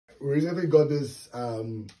we recently got this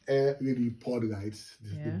LED pod lights.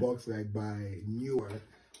 This is the box light by Newer.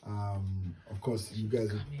 Of course, you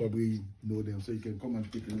guys will probably know them, so you can come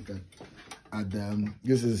and take a look at them.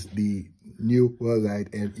 This is the Newer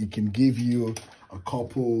light, and it can give you a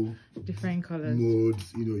couple different colors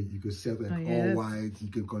modes. You know, you could set like all white. You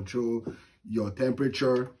can control your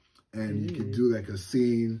temperature, and you can do like a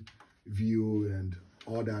scene view and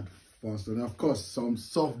all that fun stuff. And of course, some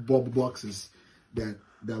soft bulb boxes that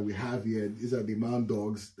we have here. These are the mount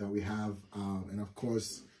dogs that we have, and of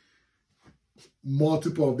course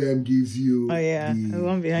multiple of them gives you the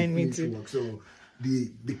one behind me too. So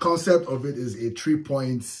the concept of it is a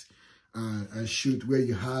 3-point shoot where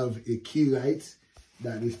you have a key light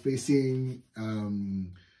that is facing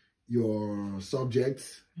your subject.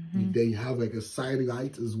 Then you have like a side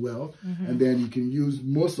light as well, and then you can use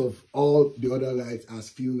most of all the other lights as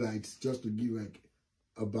field lights just to give like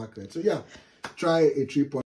a backlight. So yeah, try a 3-point